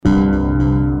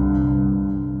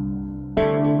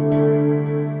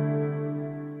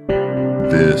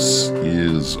This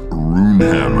is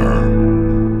Runehammer.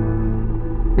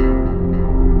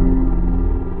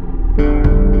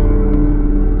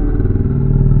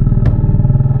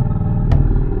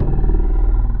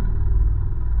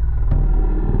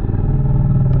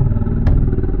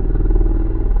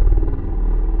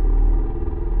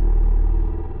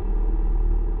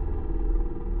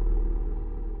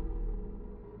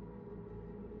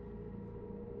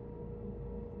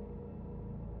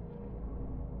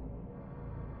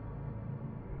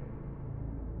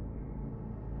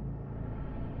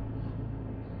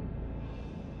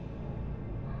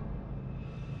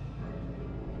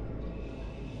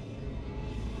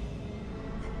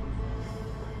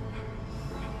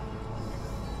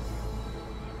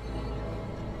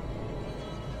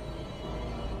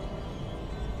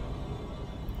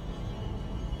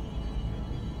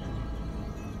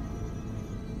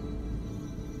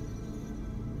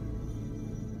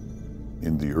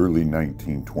 In the early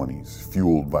 1920s,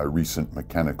 fueled by recent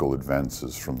mechanical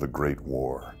advances from the Great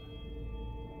War,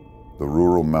 the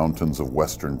rural mountains of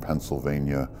western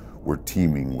Pennsylvania were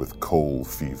teeming with coal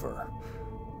fever.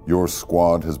 Your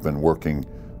squad has been working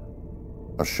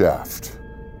a shaft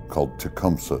called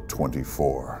Tecumseh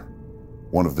 24,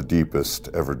 one of the deepest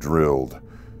ever drilled,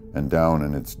 and down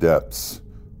in its depths,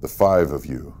 the five of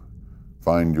you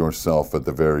find yourself at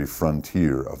the very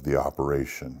frontier of the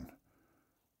operation.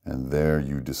 And there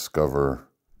you discover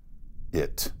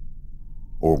it,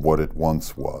 or what it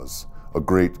once was, a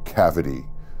great cavity,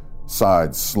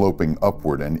 sides sloping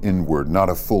upward and inward, not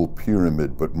a full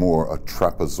pyramid, but more a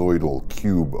trapezoidal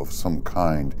cube of some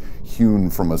kind,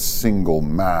 hewn from a single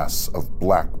mass of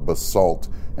black basalt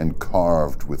and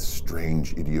carved with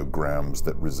strange ideograms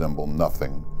that resemble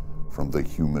nothing from the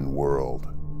human world.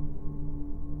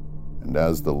 And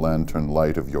as the lantern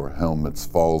light of your helmets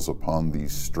falls upon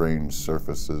these strange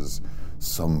surfaces,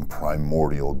 some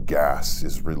primordial gas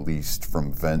is released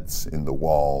from vents in the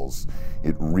walls.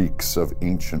 It reeks of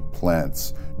ancient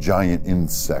plants, giant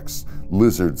insects,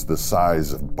 lizards the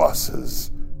size of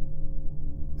buses.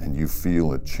 And you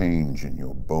feel a change in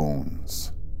your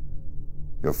bones.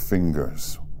 Your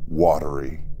fingers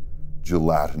watery,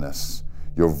 gelatinous,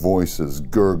 your voices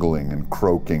gurgling and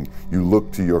croaking. You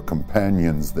look to your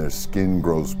companions, their skin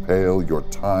grows pale, your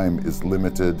time is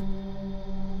limited.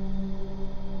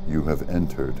 You have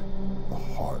entered the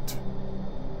heart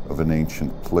of an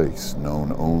ancient place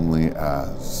known only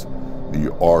as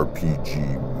the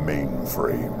RPG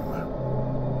mainframe.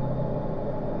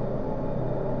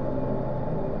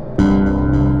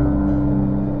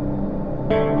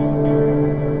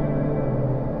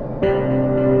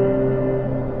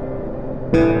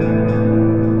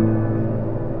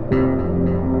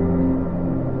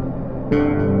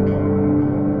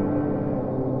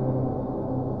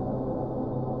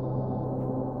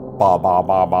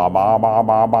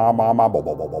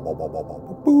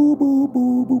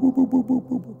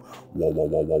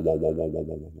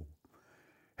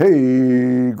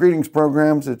 Hey, greetings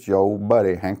programs, it's your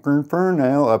buddy Hanker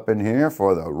Purnell up in here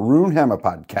for the Runehammer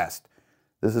podcast.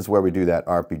 This is where we do that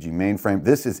RPG mainframe.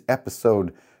 This is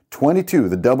episode 22,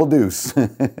 the double deuce.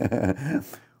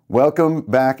 Welcome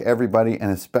back everybody,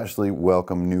 and especially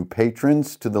welcome new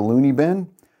patrons to the Looney Bin.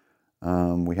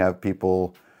 We have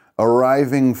people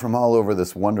arriving from all over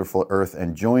this wonderful earth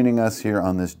and joining us here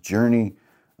on this journey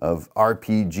of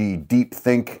RPG deep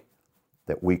think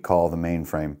that we call the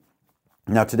mainframe.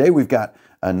 Now today we've got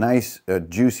a nice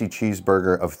juicy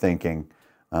cheeseburger of thinking,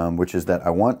 which is that I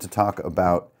want to talk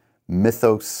about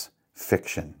mythos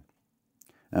fiction.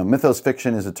 Now, mythos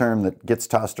fiction is a term that gets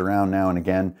tossed around now and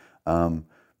again,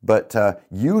 but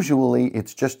usually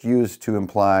it's just used to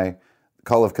imply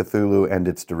Call of Cthulhu and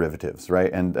its derivatives,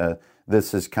 right? And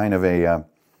this is kind of a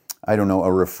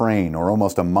refrain or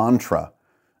almost a mantra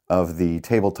of the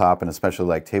tabletop and especially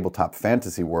like tabletop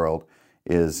fantasy world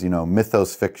is,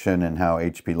 mythos fiction and how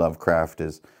H.P. Lovecraft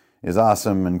is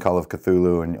awesome and Call of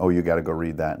Cthulhu and, you got to go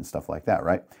read that and stuff like that,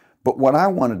 right? But what I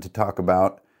wanted to talk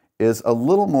about is a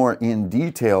little more in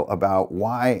detail about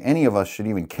why any of us should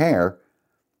even care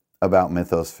about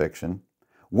mythos fiction,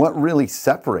 what really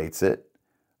separates it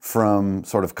from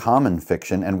sort of common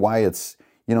fiction and why it's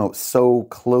so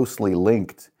closely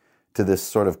linked to this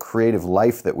sort of creative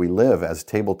life that we live as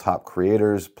tabletop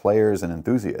creators, players, and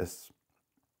enthusiasts.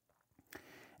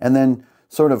 And then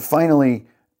sort of finally,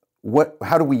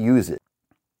 how do we use it?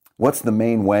 What's the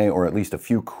main way, or at least a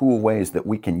few cool ways that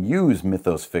we can use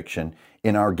mythos fiction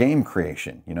in our game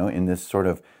creation, in this sort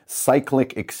of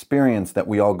cyclic experience that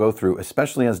we all go through,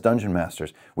 especially as dungeon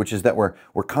masters, which is that we're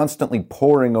constantly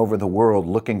poring over the world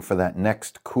looking for that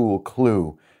next cool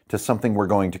clue to something we're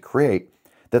going to create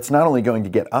that's not only going to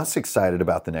get us excited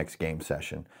about the next game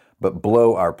session, but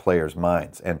blow our players'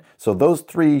 minds. And so those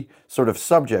three sort of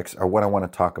subjects are what I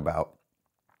want to talk about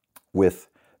with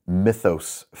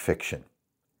mythos fiction.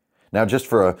 Now, just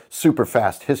for a super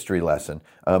fast history lesson,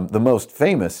 the most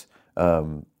famous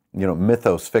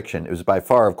mythos fiction, it was by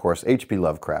far, of course, H.P.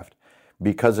 Lovecraft,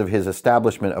 because of his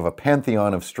establishment of a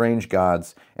pantheon of strange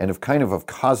gods and of kind of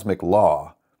cosmic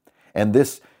law. And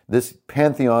this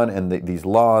pantheon and these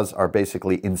laws are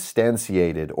basically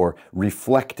instantiated or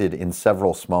reflected in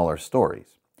several smaller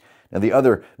stories. Now, the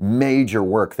other major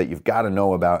work that you've got to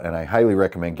know about, and I highly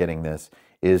recommend getting this,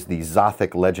 is the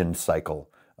Zothic Legend Cycle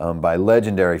by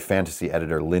legendary fantasy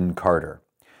editor Lynn Carter.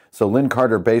 So Lynn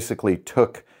Carter basically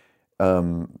took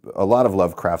a lot of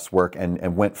Lovecraft's work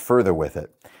and went further with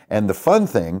it. And the fun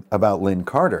thing about Lynn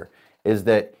Carter is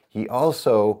that he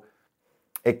also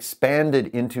expanded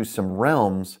into some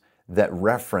realms that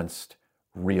referenced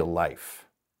real life.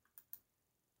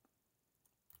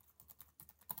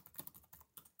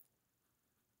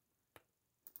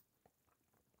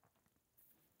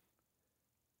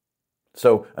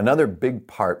 So another big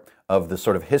part of the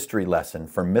sort of history lesson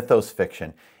for mythos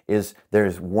fiction is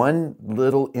there's one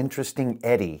little interesting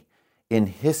eddy in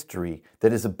history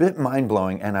that is a bit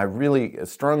mind-blowing, and I really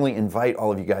strongly invite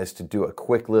all of you guys to do a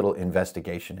quick little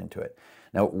investigation into it.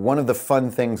 Now, one of the fun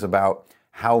things about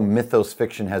how mythos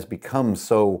fiction has become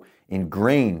so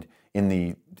ingrained in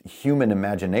the human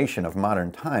imagination of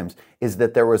modern times is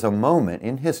that there was a moment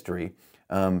in history,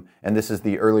 and this is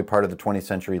the early part of the 20th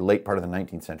century, late part of the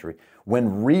 19th century,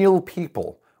 when real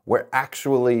people were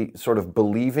actually sort of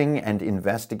believing and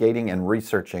investigating and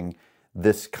researching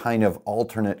this kind of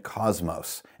alternate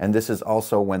cosmos. And this is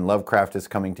also when Lovecraft is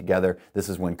coming together. This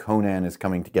is when Conan is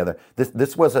coming together.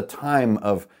 This was a time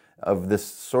of this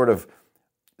sort of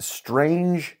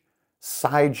strange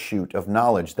side shoot of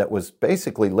knowledge that was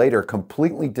basically later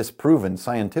completely disproven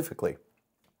scientifically.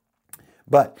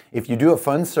 But if you do a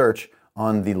fun search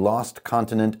on the lost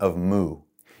continent of Mu,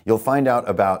 you'll find out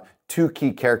about two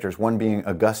key characters, one being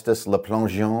Augustus Le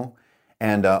Plongeon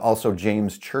and also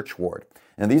James Churchward.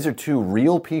 And these are two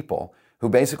real people who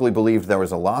basically believed there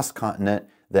was a lost continent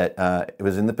that it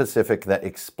was in the Pacific that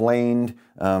explained,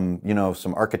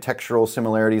 some architectural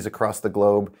similarities across the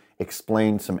globe,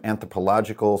 explained some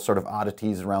anthropological sort of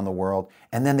oddities around the world,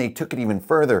 and then they took it even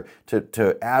further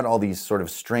to add all these sort of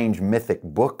strange mythic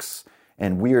books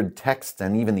and weird texts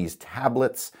and even these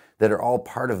tablets that are all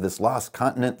part of this lost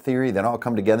continent theory that all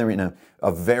come together in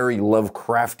a very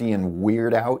Lovecraftian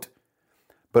weird out.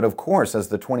 But of course, as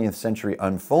the 20th century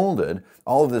unfolded,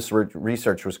 all of this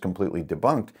research was completely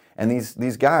debunked. And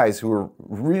these guys who were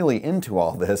really into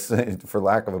all this, for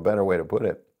lack of a better way to put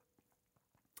it,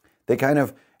 they kind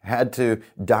of had to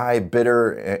die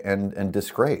bitter and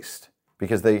disgraced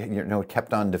because they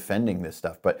kept on defending this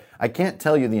stuff. But I can't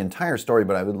tell you the entire story,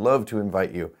 but I would love to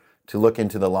invite you to look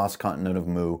into the lost continent of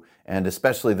Mu, and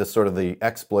especially the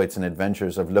exploits and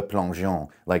adventures of Le Plongeon.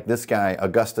 Like this guy,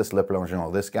 Augustus Le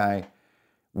Plongeon, this guy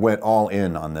went all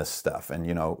in on this stuff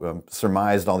and,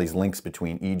 surmised all these links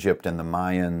between Egypt and the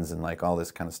Mayans and like all this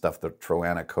kind of stuff, the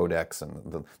Troana Codex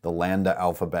and the Landa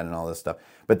alphabet and all this stuff.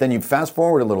 But then you fast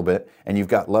forward a little bit and you've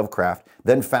got Lovecraft,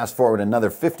 then fast forward another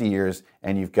 50 years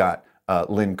and you've got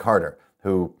Lynn Carter,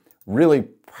 who really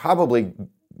probably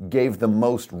gave the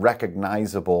most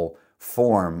recognizable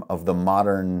form of the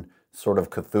modern sort of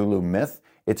Cthulhu myth.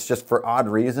 It's just for odd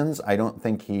reasons, I don't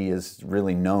think he is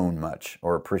really known much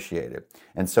or appreciated.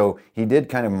 And so he did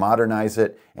kind of modernize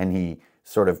it, and he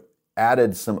sort of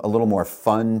added a little more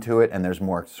fun to it, and there's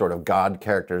more sort of god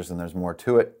characters and there's more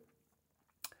to it.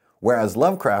 Whereas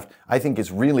Lovecraft, I think,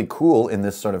 is really cool in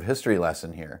this sort of history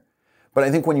lesson here. But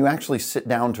I think when you actually sit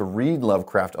down to read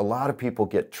Lovecraft, a lot of people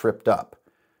get tripped up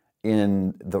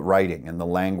in the writing and the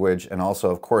language, and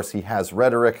also, of course, he has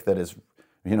rhetoric that is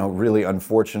really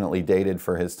unfortunately dated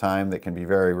for his time that can be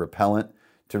very repellent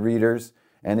to readers.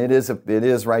 And it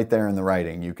is right there in the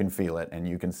writing. You can feel it and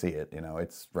you can see it.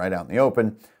 It's right out in the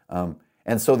open.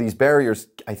 And so these barriers,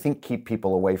 I think, keep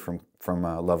people away from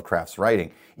Lovecraft's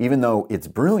writing. Even though it's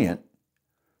brilliant,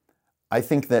 I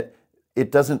think that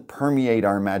it doesn't permeate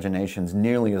our imaginations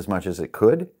nearly as much as it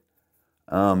could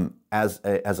as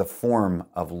a form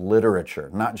of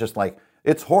literature, not just like,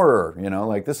 it's horror,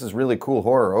 like this is really cool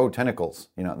horror. Oh, tentacles,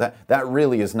 that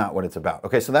really is not what it's about.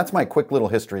 Okay, so that's my quick little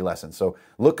history lesson. So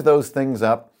look those things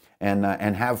up and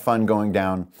have fun going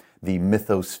down the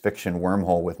mythos fiction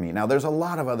wormhole with me. Now, there's a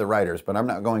lot of other writers, but I'm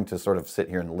not going to sort of sit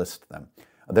here and list them.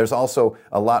 There's also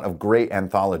a lot of great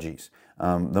anthologies.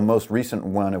 The most recent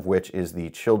one of which is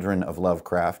the Children of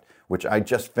Lovecraft, which I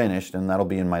just finished, and that'll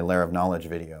be in my Lair of Knowledge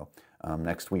video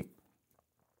next week.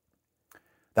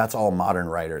 That's all modern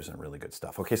writers and really good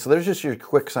stuff. Okay, so there's just your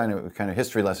quick kind of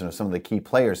history lesson of some of the key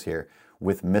players here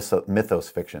with mythos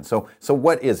fiction. So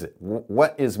what is it?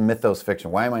 What is mythos fiction?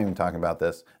 Why am I even talking about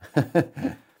this?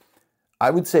 I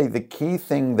would say the key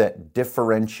thing that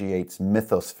differentiates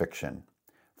mythos fiction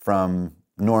from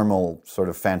normal sort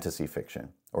of fantasy fiction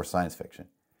or science fiction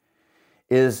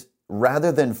is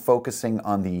rather than focusing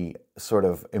on the sort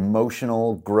of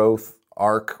emotional growth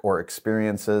arc or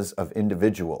experiences of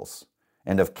individuals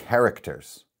and of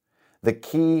characters, the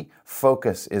key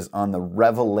focus is on the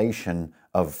revelation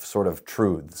of sort of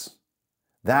truths.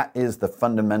 That is the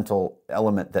fundamental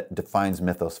element that defines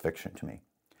mythos fiction to me.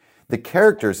 The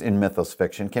characters in mythos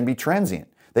fiction can be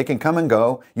transient. They can come and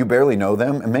go. You barely know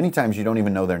them, and many times you don't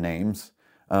even know their names.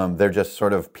 They're just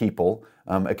sort of people.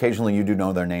 Occasionally you do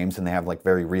know their names, and they have like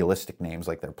very realistic names,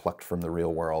 like they're plucked from the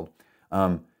real world.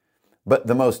 But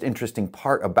the most interesting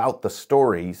part about the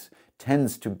stories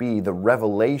tends to be the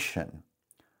revelation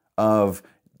of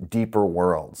deeper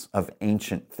worlds, of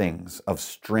ancient things, of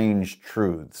strange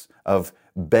truths, of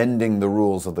bending the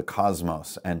rules of the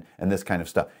cosmos, and this kind of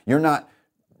stuff. You're not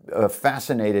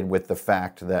fascinated with the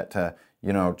fact that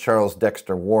Charles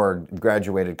Dexter Ward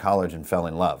graduated college and fell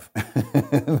in love.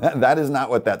 That is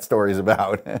not what that story is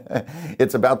about.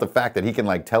 It's about the fact that he can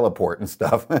like teleport and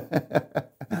stuff.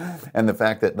 And the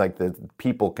fact that like the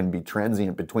people can be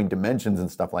transient between dimensions and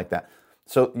stuff like that.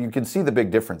 So you can see the big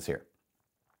difference here.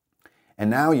 And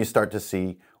now you start to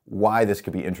see why this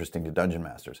could be interesting to dungeon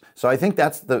masters. So I think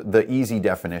that's the easy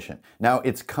definition. Now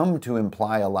it's come to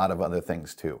imply a lot of other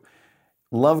things too.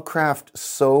 Lovecraft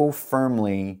so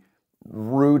firmly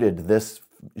rooted this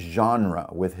genre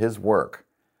with his work.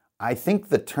 I think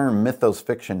the term mythos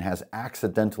fiction has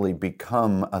accidentally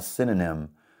become a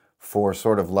synonym for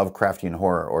sort of Lovecraftian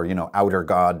horror, or outer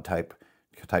god type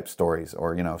stories,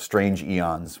 or strange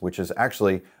eons, which is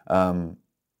actually a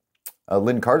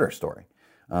Lynn Carter story.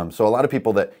 So a lot of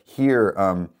people that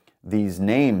hear these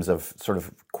names of sort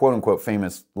of quote unquote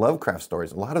famous Lovecraft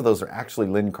stories, a lot of those are actually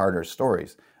Lynn Carter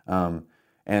stories.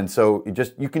 And so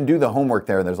you can do the homework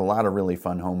there. There's a lot of really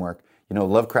fun homework.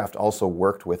 Lovecraft also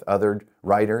worked with other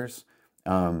writers,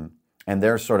 and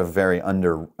they're sort of very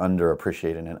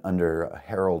underappreciated and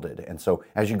under-heralded. And so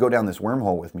as you go down this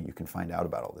wormhole with me, you can find out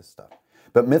about all this stuff.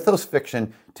 But mythos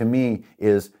fiction, to me,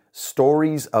 is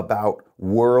stories about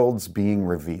worlds being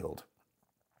revealed,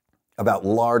 about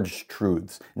large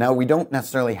truths. Now, we don't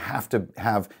necessarily have to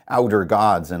have outer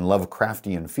gods and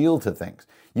Lovecraftian feel to things.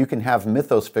 You can have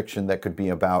mythos fiction that could be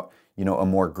about, a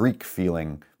more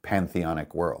Greek-feeling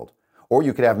pantheonic world. Or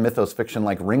you could have mythos fiction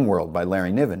like Ringworld by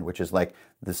Larry Niven, which is like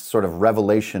this sort of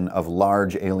revelation of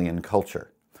large alien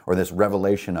culture, or this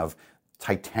revelation of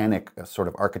titanic sort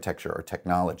of architecture or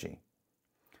technology.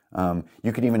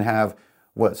 You could even have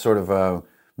what sort of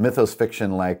mythos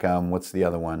fiction like, what's the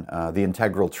other one? The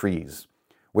Integral Trees,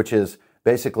 which is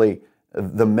basically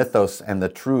the mythos and the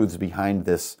truths behind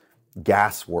this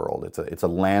gas world. It's a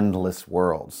landless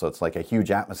world, so it's like a huge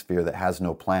atmosphere that has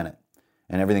no planet,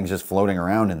 and everything's just floating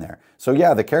around in there. So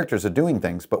yeah, the characters are doing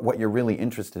things, but what you're really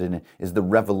interested in is the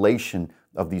revelation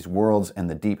of these worlds and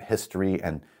the deep history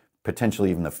and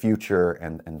potentially even the future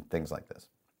and things like this.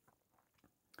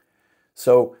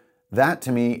 So that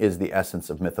to me is the essence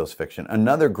of mythos fiction.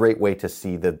 Another great way to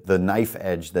see the knife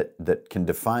edge that can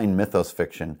define mythos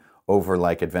fiction over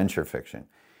like adventure fiction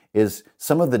is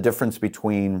some of the difference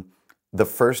between the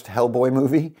first Hellboy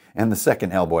movie and the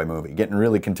second Hellboy movie, getting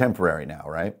really contemporary now,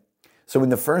 right? So in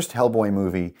the first Hellboy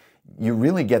movie, you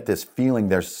really get this feeling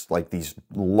there's like these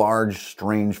large,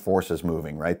 strange forces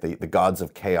moving, right? The gods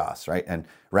of chaos, right? And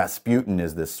Rasputin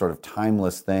is this sort of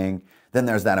timeless thing. Then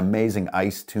there's that amazing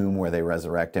ice tomb where they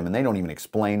resurrect him, and they don't even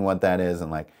explain what that is. And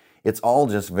like, it's all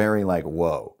just very like,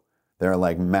 whoa. There are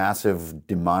like massive,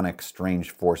 demonic,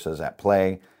 strange forces at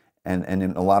play. And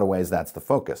in a lot of ways, that's the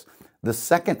focus. The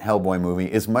second Hellboy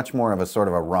movie is much more of a sort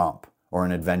of a romp or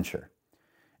an adventure.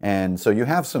 And so you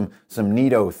have some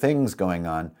neato things going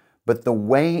on, but the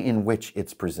way in which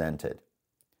it's presented,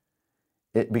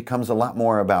 it becomes a lot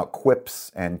more about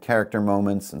quips and character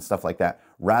moments and stuff like that,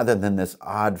 rather than this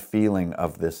odd feeling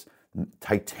of this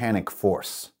titanic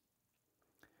force.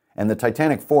 And the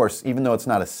titanic force, even though it's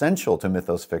not essential to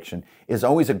mythos fiction, is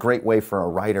always a great way for a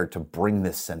writer to bring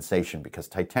this sensation, because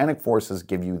titanic forces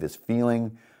give you this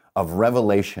feeling of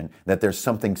revelation that there's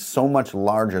something so much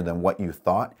larger than what you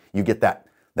thought. You get that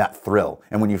thrill.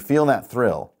 And when you feel that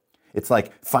thrill, it's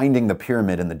like finding the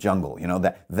pyramid in the jungle.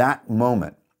 That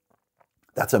moment,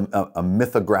 that's a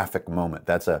mythographic moment.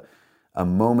 That's a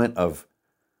moment of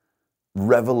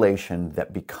revelation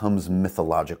that becomes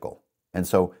mythological. And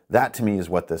so that to me is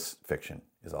what this fiction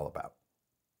is all about.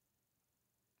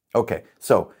 Okay,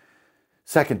 so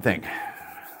second thing,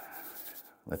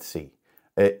 let's see,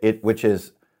 which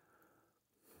is,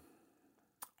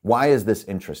 why is this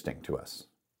interesting to us?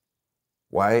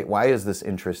 Why is this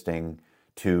interesting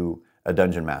to a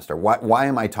dungeon master? Why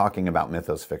am I talking about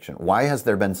mythos fiction? Why has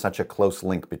there been such a close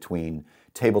link between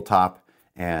tabletop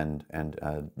and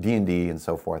D&D and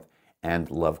so forth and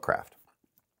Lovecraft?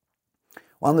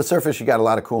 Well, on the surface, you got a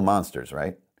lot of cool monsters,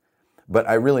 right? But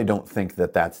I really don't think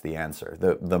that that's the answer.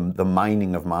 The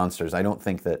mining of monsters, I don't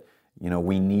think that,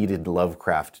 we needed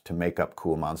Lovecraft to make up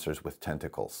cool monsters with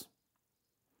tentacles.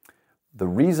 The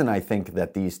reason I think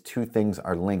that these two things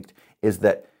are linked is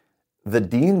that the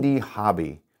D&D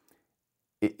hobby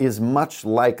is much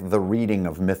like the reading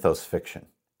of mythos fiction.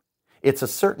 It's a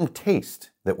certain taste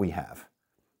that we have.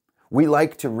 We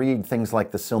like to read things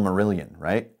like the Silmarillion,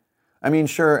 right? I mean,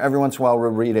 sure, every once in a while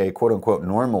we'll read a quote-unquote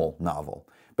normal novel,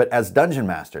 but as dungeon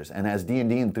masters and as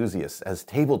D&D enthusiasts, as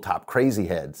tabletop crazy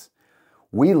heads,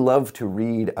 we love to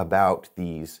read about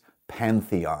these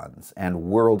pantheons and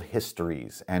world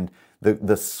histories and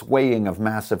the swaying of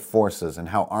massive forces and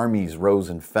how armies rose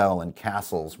and fell and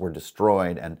castles were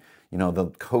destroyed and the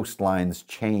coastlines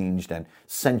changed and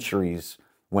centuries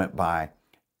went by.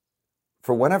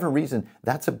 For whatever reason,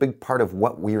 that's a big part of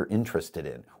what we're interested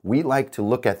in. We like to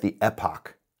look at the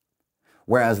epoch,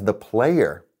 whereas the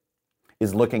player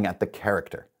is looking at the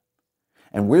character.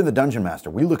 And we're the dungeon master.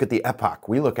 We look at the epoch.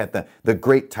 We look at the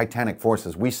great titanic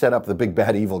forces. We set up the big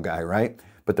bad evil guy, right?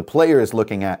 But the player is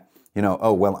looking at,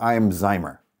 oh, well, I'm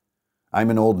Zymer. I'm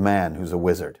an old man who's a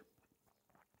wizard.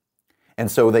 And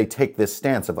so they take this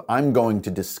stance of, I'm going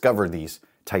to discover these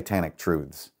titanic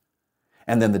truths.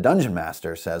 And then the dungeon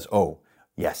master says, oh,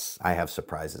 yes, I have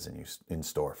surprises in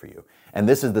store for you. And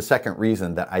this is the second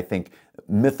reason that I think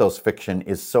mythos fiction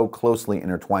is so closely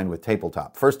intertwined with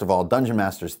tabletop. First of all, dungeon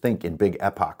masters think in big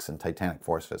epochs and titanic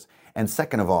forces. And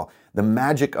second of all, the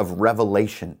magic of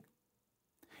revelation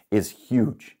is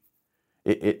huge.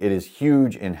 It is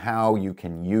huge in how you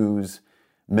can use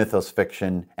mythos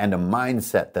fiction and a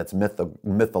mindset that's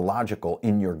mythological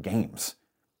in your games.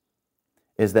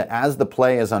 Is that as the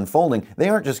play is unfolding, they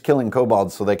aren't just killing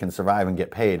kobolds so they can survive and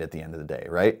get paid at the end of the day,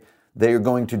 right? They are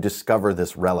going to discover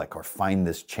this relic or find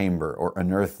this chamber or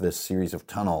unearth this series of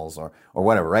tunnels or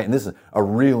whatever, right? And this is a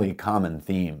really common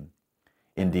theme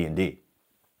in D&D,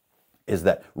 is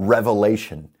that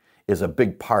revelation is a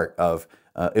big part of,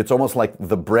 it's almost like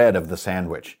the bread of the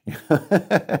sandwich.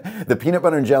 The peanut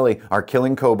butter and jelly are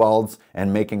killing kobolds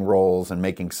and making rolls and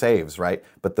making saves, right?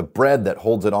 But the bread that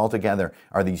holds it all together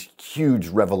are these huge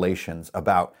revelations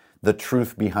about the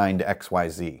truth behind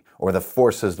XYZ or the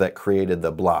forces that created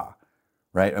the blah,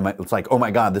 right? It's like, oh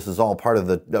my God, this is all part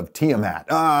of Tiamat.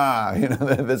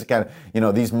 This kind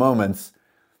of, these moments.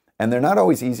 And they're not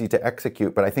always easy to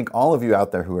execute, but I think all of you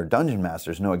out there who are dungeon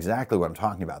masters know exactly what I'm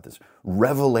talking about, this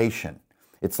revelation.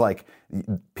 It's like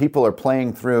people are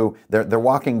playing through, they're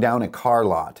walking down a car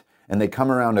lot and they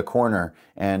come around a corner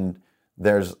and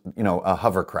there's, a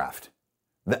hovercraft.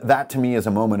 That to me is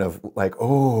a moment of like,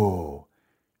 oh,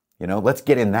 let's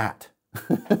get in that,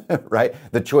 right?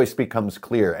 The choice becomes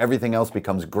clear. Everything else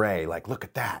becomes gray. Like, look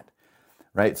at that,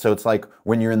 right? So it's like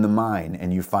when you're in the mine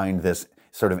and you find this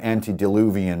sort of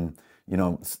antediluvian,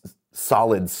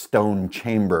 solid stone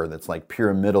chamber that's like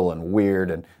pyramidal and weird,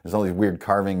 and there's all these weird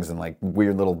carvings and like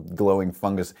weird little glowing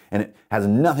fungus, and it has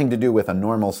nothing to do with a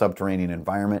normal subterranean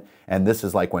environment. And this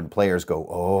is like when players go,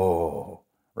 oh,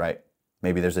 right?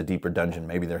 Maybe there's a deeper dungeon.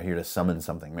 Maybe they're here to summon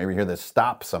something. Maybe they're here to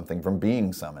stop something from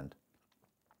being summoned.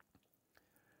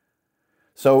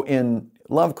 So in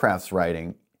Lovecraft's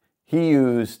writing, he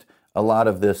used a lot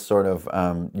of this sort of,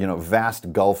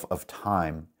 vast gulf of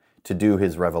time to do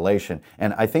his revelation.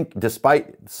 And I think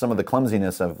despite some of the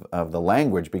clumsiness of the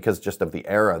language, because just of the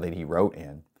era that he wrote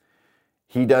in,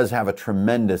 he does have a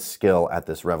tremendous skill at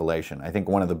this revelation. I think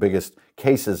one of the biggest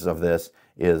cases of this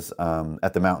is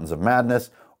at the Mountains of Madness,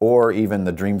 or even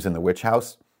the Dreams in the Witch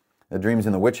House. The Dreams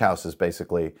in the Witch House is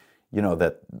basically,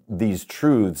 that these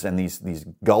truths and these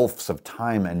gulfs of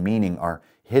time and meaning are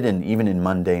hidden even in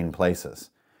mundane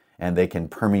places. And they can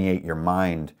permeate your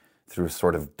mind through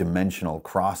sort of dimensional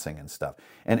crossing and stuff.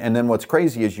 And then what's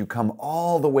crazy is you come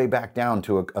all the way back down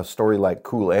to a story like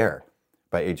Cool Air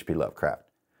by H.P. Lovecraft,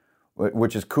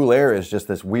 which is Cool Air is just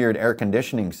this weird air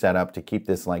conditioning setup to keep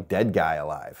this like dead guy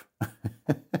alive.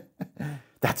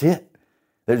 That's it.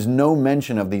 There's no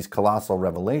mention of these colossal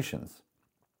revelations.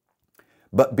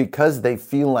 But because they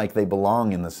feel like they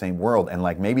belong in the same world, and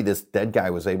like maybe this dead guy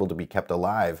was able to be kept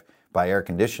alive by air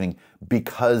conditioning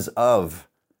because of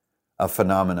a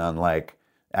phenomenon like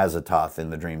Azathoth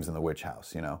in the Dreams in the Witch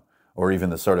House, or even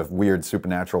the sort of weird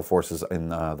supernatural forces in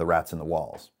the rats in the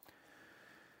walls.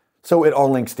 So it all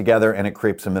links together and it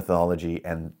creates a mythology,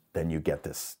 and then you get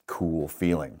this cool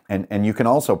feeling. And you can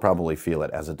also probably feel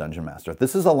it as a dungeon master.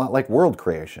 This is a lot like world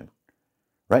creation,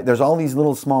 right? There's all these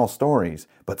little small stories,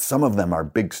 but some of them are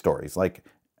big stories. Like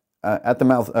at the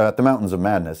Mountains of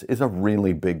Madness is a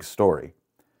really big story.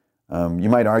 You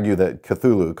might argue that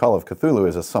Call of Cthulhu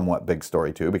is a somewhat big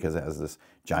story too, because it has this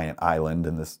giant island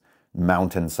and this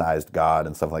mountain-sized god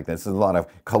and stuff like this. There's a lot of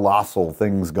colossal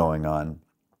things going on.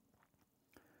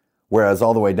 Whereas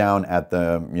all the way down at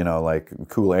the, like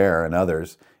Cool Air and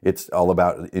others, it's all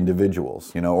about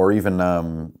individuals, or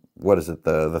even, what is it,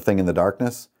 the Thing in the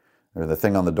Darkness, or the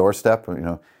Thing on the Doorstep,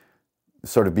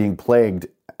 sort of being plagued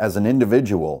as an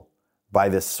individual by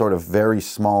this sort of very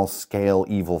small scale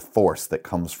evil force that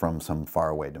comes from some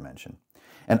faraway dimension.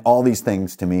 And all these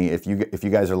things, to me, if you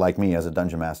guys are like me as a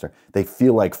dungeon master, they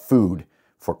feel like food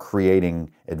for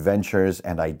creating adventures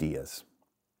and ideas.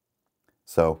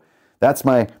 So that's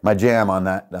my jam on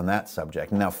that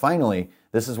subject. Now, finally,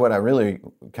 this is what I really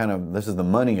this is the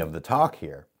money of the talk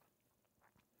here,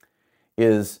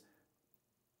 is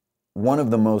one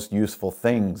of the most useful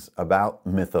things about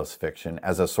mythos fiction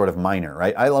as a sort of miner,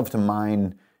 right? I love to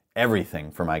mine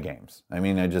everything for my games. I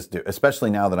mean, I just do,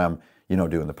 especially now that I'm,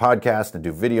 doing the podcast and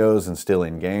do videos and still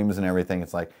in games and everything.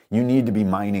 It's like you need to be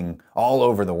mining all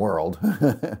over the world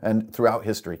and throughout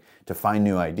history to find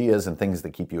new ideas and things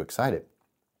that keep you excited.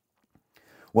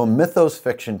 Well, mythos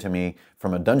fiction to me,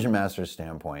 from a dungeon master's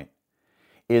standpoint,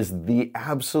 is the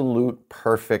absolute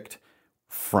perfect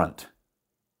front.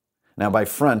 Now, by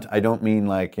front, I don't mean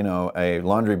like, a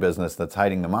laundry business that's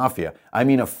hiding the mafia. I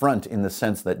mean a front in the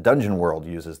sense that Dungeon World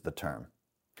uses the term.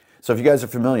 So if you guys are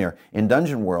familiar, in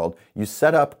Dungeon World, you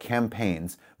set up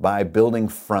campaigns by building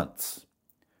fronts.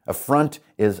 A front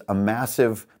is a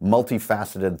massive,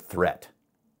 multifaceted threat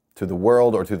to the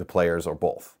world or to the players or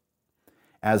both.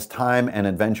 As time and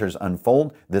adventures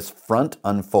unfold, this front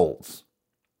unfolds.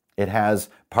 It has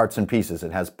parts and pieces.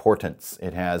 It has portents.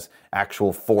 It has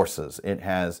actual forces. It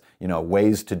has,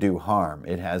 ways to do harm.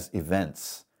 It has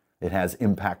events. It has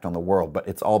impact on the world, but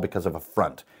it's all because of a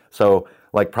front. So,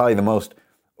 like, probably the most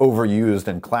overused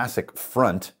and classic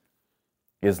front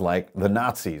is like the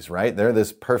Nazis, right? They're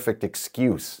this perfect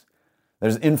excuse.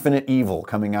 There's infinite evil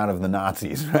coming out of the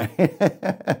Nazis, right?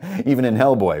 Even in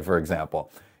Hellboy, for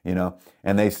example,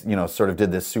 and they, sort of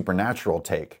did this supernatural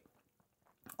take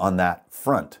on that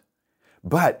front.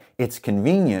 But it's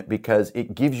convenient because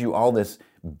it gives you all this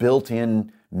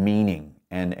built-in meaning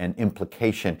and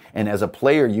implication. And as a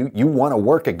player, you want to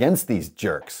work against these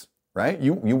jerks, right?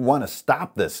 You want to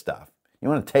stop this stuff. You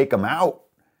want to take them out.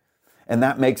 And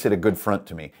that makes it a good front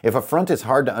to me. If a front is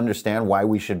hard to understand why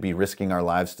we should be risking our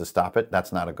lives to stop it,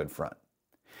 that's not a good front.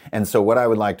 And so what I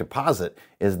would like to posit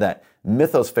is that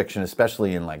mythos fiction,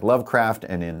 especially in like Lovecraft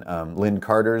and in Lynn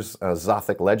Carter's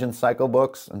Zothic legend cycle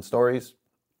books and stories,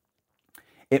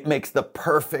 it makes the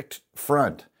perfect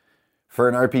front for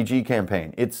an RPG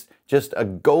campaign. It's just a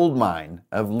gold mine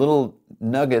of little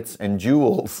nuggets and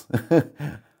jewels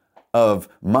of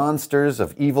monsters,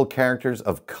 of evil characters,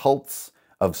 of cults,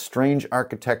 of strange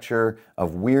architecture,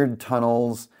 of weird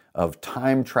tunnels, of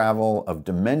time travel, of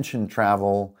dimension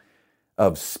travel,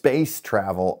 of space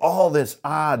travel, all this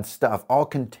odd stuff, all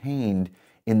contained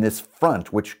in this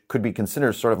front, which could be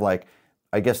considered sort of like,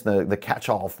 I guess the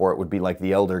catch-all for it would be like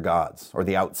the elder gods or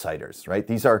the outsiders, right?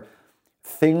 These are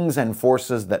things and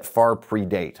forces that far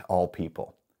predate all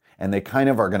people. And they kind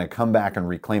of are going to come back and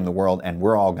reclaim the world, and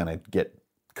we're all going to get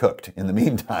cooked in the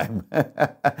meantime.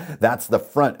 That's the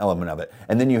front element of it.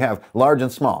 And then you have large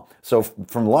and small. So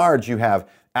from large, you have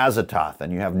Azathoth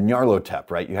and you have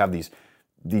Nyarlathotep, right? You have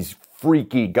these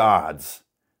freaky gods.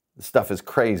 This stuff is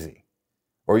crazy.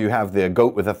 Or you have the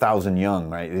goat with 1,000 young,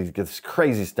 right? You get this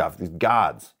crazy stuff, these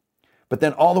gods. But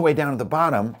then all the way down at the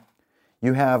bottom,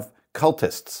 you have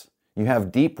cultists. You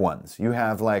have deep ones. You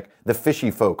have like the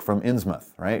fishy folk from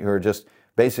Innsmouth, right? Who are just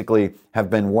basically have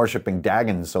been worshiping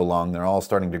Dagon so long, they're all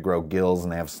starting to grow gills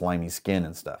and they have slimy skin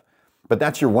and stuff. But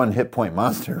that's your one hit point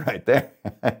monster right there.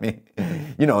 I mean,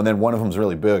 and then one of them's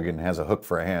really big and has a hook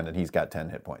for a hand and he's got 10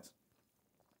 hit points.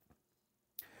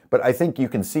 But I think you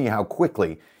can see how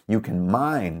quickly you can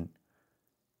mine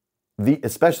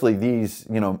especially these,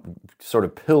 sort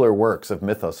of pillar works of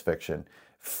mythos fiction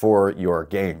for your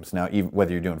games. Now, even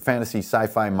whether you're doing fantasy,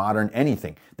 sci-fi, modern,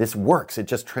 anything, this works. It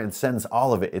just transcends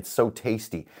all of it. It's so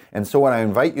tasty. And so what I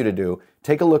invite you to do,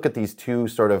 take a look at these two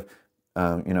sort of,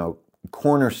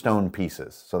 cornerstone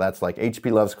pieces. So that's like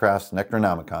H.P. Lovecraft's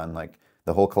Necronomicon, like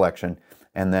the whole collection,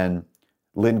 and then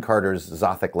Lynn Carter's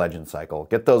Zothic legend cycle.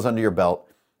 Get those under your belt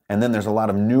And then there's a lot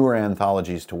of newer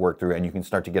anthologies to work through, and you can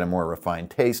start to get a more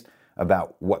refined taste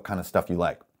about what kind of stuff you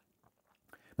like.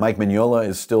 Mike Mignola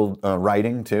is still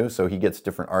writing too, so he gets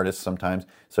different artists sometimes.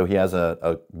 So he has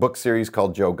a book series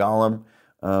called Joe Gollum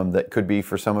that could be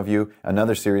for some of you.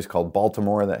 Another series called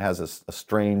Baltimore that has a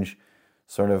strange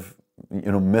sort of,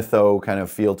 mytho kind of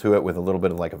feel to it with a little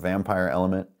bit of like a vampire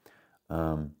element.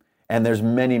 And there's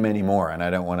many, many more, and I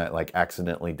don't want to like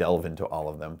accidentally delve into all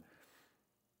of them.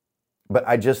 But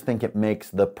I just think it makes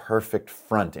the perfect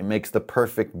front. It makes the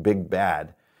perfect big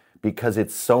bad because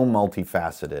it's so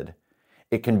multifaceted.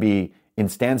 It can be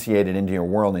instantiated into your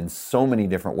world in so many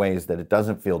different ways that it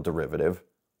doesn't feel derivative.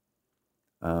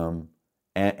 And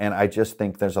I just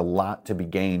think there's a lot to be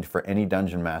gained for any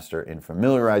dungeon master in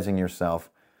familiarizing yourself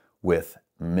with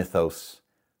mythos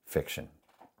fiction.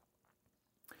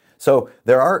 So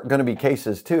there are going to be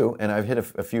cases too, and I've hit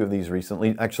a few of these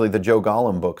recently. Actually, the Joe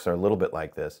Gollum books are a little bit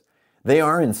like this. They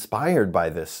are inspired by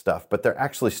this stuff, but they're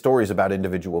actually stories about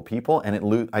individual people,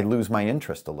 and I lose my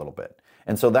interest a little bit.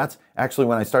 And so that's actually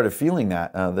when I started feeling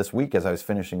that this week as I was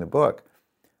finishing the book.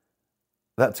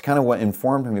 That's kind of what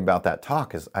informed me about that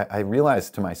talk, is I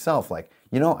realized to myself, like,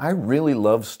 I really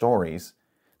love stories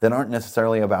that aren't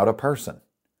necessarily about a person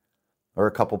or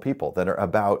a couple people, that are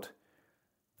about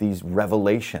these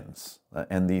revelations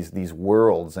and these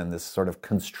worlds and this sort of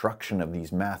construction of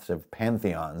these massive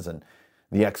pantheons and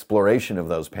the exploration of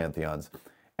those pantheons.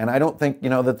 And I don't think,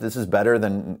 that this is better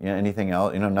than anything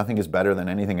else. Nothing is better than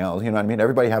anything else. You know what I mean?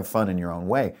 Everybody have fun in your own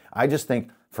way. I just think,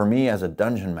 for me as a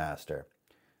dungeon master,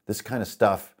 this kind of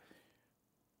stuff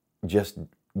just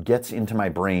gets into my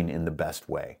brain in the best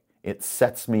way. It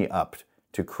sets me up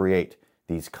to create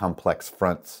these complex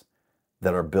fronts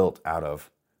that are built out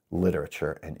of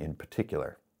literature, and in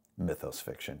particular, mythos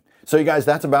fiction. So you guys,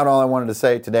 that's about all I wanted to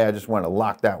say today. I just wanted to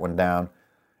lock that one down.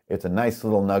 It's a nice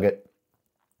little nugget.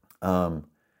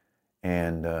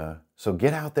 So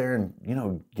get out there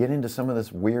and, get into some of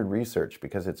this weird research,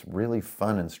 because it's really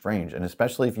fun and strange. And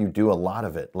especially if you do a lot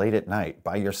of it late at night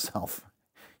by yourself,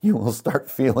 you will start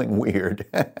feeling weird.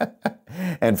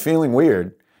 And feeling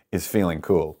weird is feeling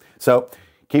cool. So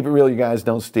keep it real, you guys.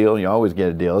 Don't steal. You always get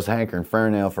a deal. It's Hanker and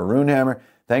Fernale for Runehammer.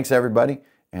 Thanks, everybody.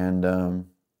 And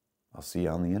I'll see you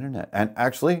on the internet. And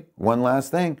actually, one last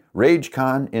thing.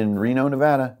 RageCon in Reno,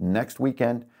 Nevada, next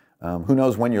weekend. Who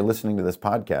knows when you're listening to this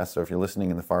podcast, so if you're listening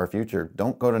in the far future,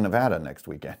 don't go to Nevada next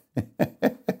weekend.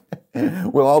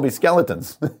 We'll all be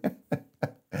skeletons.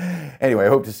 Anyway, I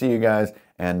hope to see you guys,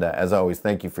 and as always,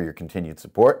 thank you for your continued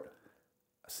support.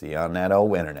 See you on that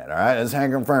old internet, all right? It's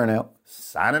Hanker and Fernale,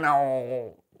 signing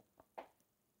off.